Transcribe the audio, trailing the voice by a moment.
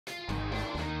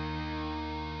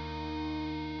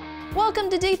Welcome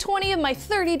to day 20 of my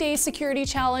 30-day security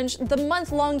challenge, the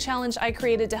month-long challenge I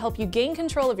created to help you gain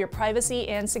control of your privacy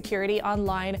and security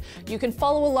online. You can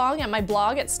follow along at my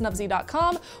blog at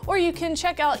snubzy.com, or you can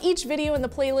check out each video in the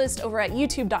playlist over at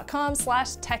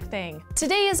youtube.com/TekThing.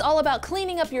 Today is all about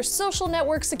cleaning up your social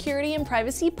network security and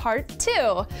privacy part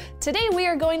 2. Today we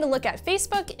are going to look at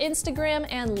Facebook, Instagram,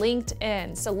 and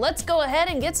LinkedIn. So let's go ahead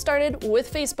and get started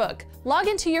with Facebook. Log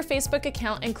into your Facebook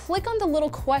account and click on the little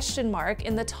question mark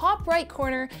in the top right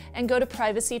corner and go to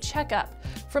Privacy Checkup.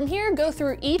 From here, go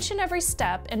through each and every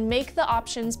step and make the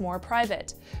options more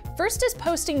private. First is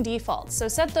posting defaults, so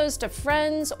set those to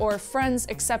friends or friends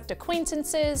accept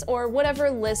acquaintances or whatever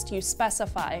list you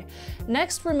specify.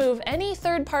 Next, remove any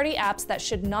third-party apps that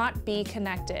should not be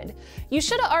connected. You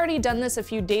should have already done this a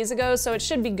few days ago, so it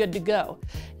should be good to go.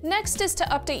 Next is to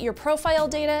update your profile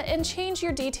data and change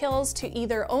your details to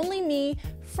either only me,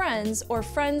 friends, or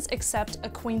friends accept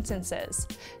acquaintances.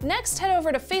 Next, head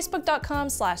over to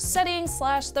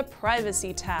facebook.com/settings/the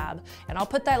privacy tab, and I'll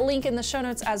put that link in the show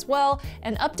notes as well,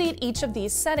 and update each of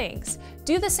these settings.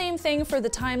 Do the same thing for the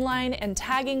timeline and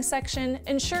tagging section,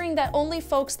 ensuring that only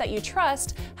folks that you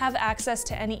trust have access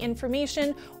to any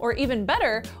information, or even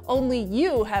better, only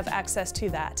you have access to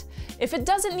that. If it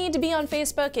doesn't need to be on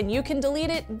Facebook and you can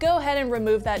delete it, go ahead and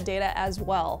remove that data as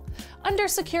well. Under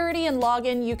security and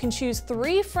login, you can choose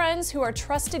 3 friends who are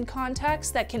trusted contacts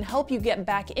that can help you get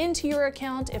back into your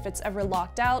account if it's ever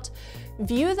locked out.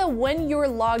 View the when you're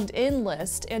logged in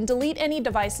list and delete any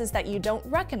devices that you don't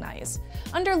recognize.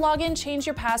 Under login, change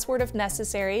your password if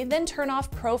necessary, then turn off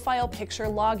profile picture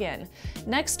login.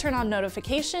 Next, turn on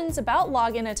notifications about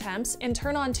login attempts and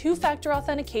turn on 2-factor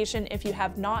authentication if you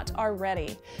have not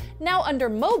already. Now under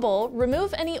mobile,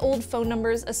 remove any old phone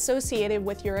numbers associated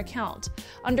with your account.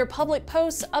 Under public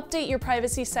posts, update your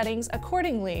privacy settings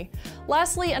accordingly.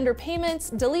 Lastly, under payments,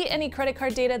 delete any credit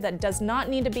card data that does not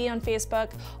need to be on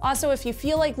Facebook. Also, if you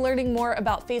feel like learning more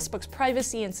about Facebook's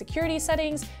privacy and security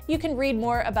settings, you can read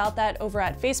more about that over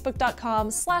at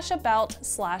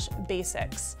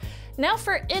facebook.com/about/basics. Now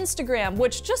for Instagram,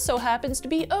 which just so happens to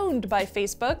be owned by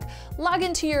Facebook. Log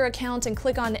into your account and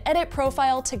click on Edit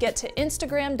Profile to get to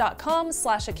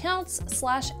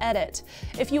instagram.com/accounts/edit.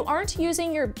 If you aren't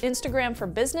using your Instagram for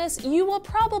business, you will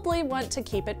probably want to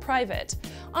keep it private.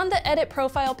 On the Edit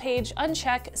Profile page,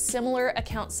 uncheck Similar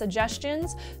Account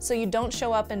Suggestions so you don't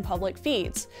show up in public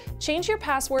feeds. Change your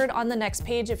password on the next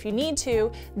page if you need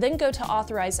to, then go to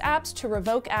Authorize Apps to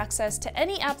revoke access to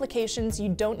any applications you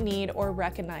don't need or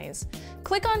recognize.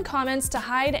 Click on Comments to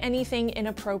hide anything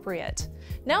inappropriate.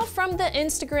 Now from the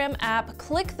Instagram app,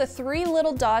 click the 3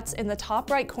 little dots in the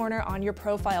top right corner on your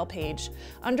profile page.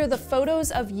 Under the Photos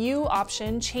of You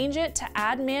option, change it to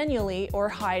Add Manually or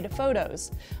Hide Photos.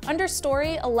 Under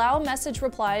Story, allow message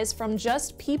replies from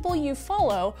just people you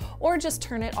follow or just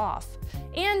turn it off.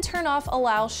 And turn off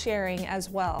Allow Sharing as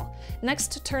well.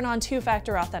 Next, turn on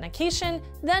 2-factor authentication.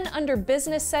 Then under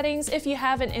Business Settings, if you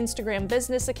have an Instagram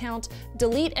business account,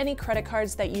 delete any credit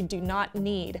cards that you do not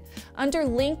need. Under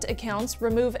Linked Accounts,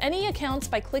 remove any accounts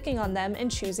by clicking on them and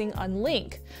choosing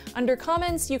Unlink. Under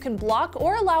Comments, you can block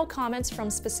or allow comments from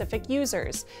specific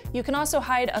users. You can also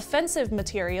hide offensive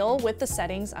material with the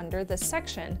settings under this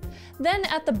section. Then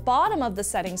at the bottom of the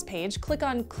settings page, click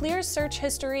on Clear Search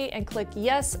History and click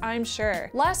Yes, I'm sure.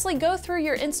 Lastly, go through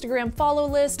your Instagram follow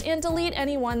list and delete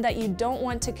anyone that you don't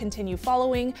want to continue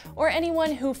following or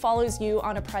anyone who follows you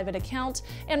on a private account,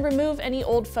 and remove any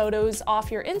old photos off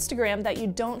your Instagram that you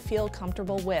don't feel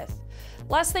comfortable with.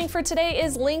 Last thing for today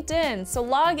is LinkedIn. So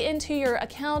log into your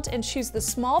account and choose the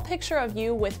small picture of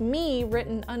you with me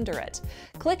written under it.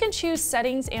 Click and choose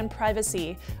Settings and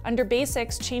Privacy. Under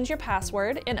Basics, change your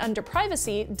password, and under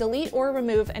Privacy, delete or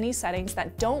remove any settings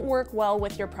that don't work well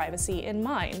with your privacy in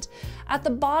mind. At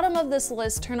the bottom of this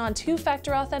list, turn on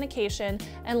 2-factor authentication,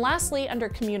 and lastly, under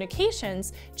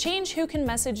Communications, change who can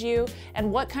message you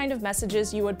and what kind of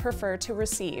messages you would prefer to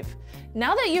receive.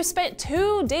 Now that you've spent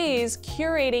 2 days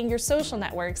curating your social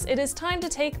networks, it is time to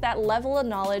take that level of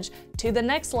knowledge to the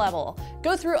next level.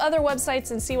 Go through other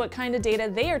websites and see what kind of data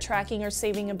they are tracking or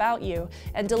saving about you,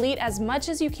 and delete as much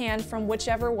as you can from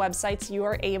whichever websites you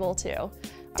are able to.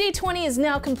 Day 20 is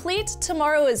now complete.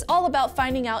 Tomorrow is all about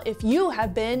finding out if you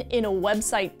have been in a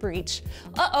website breach.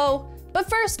 Uh-oh. But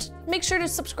first, make sure to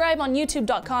subscribe on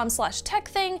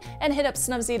youtube.com/TekThing and hit up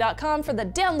snubzy.com for the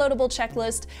downloadable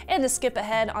checklist and to skip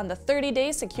ahead on the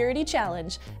 30-day security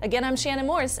challenge. Again, I'm Shannon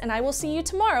Morse, and I will see you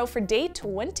tomorrow for day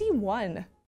 21.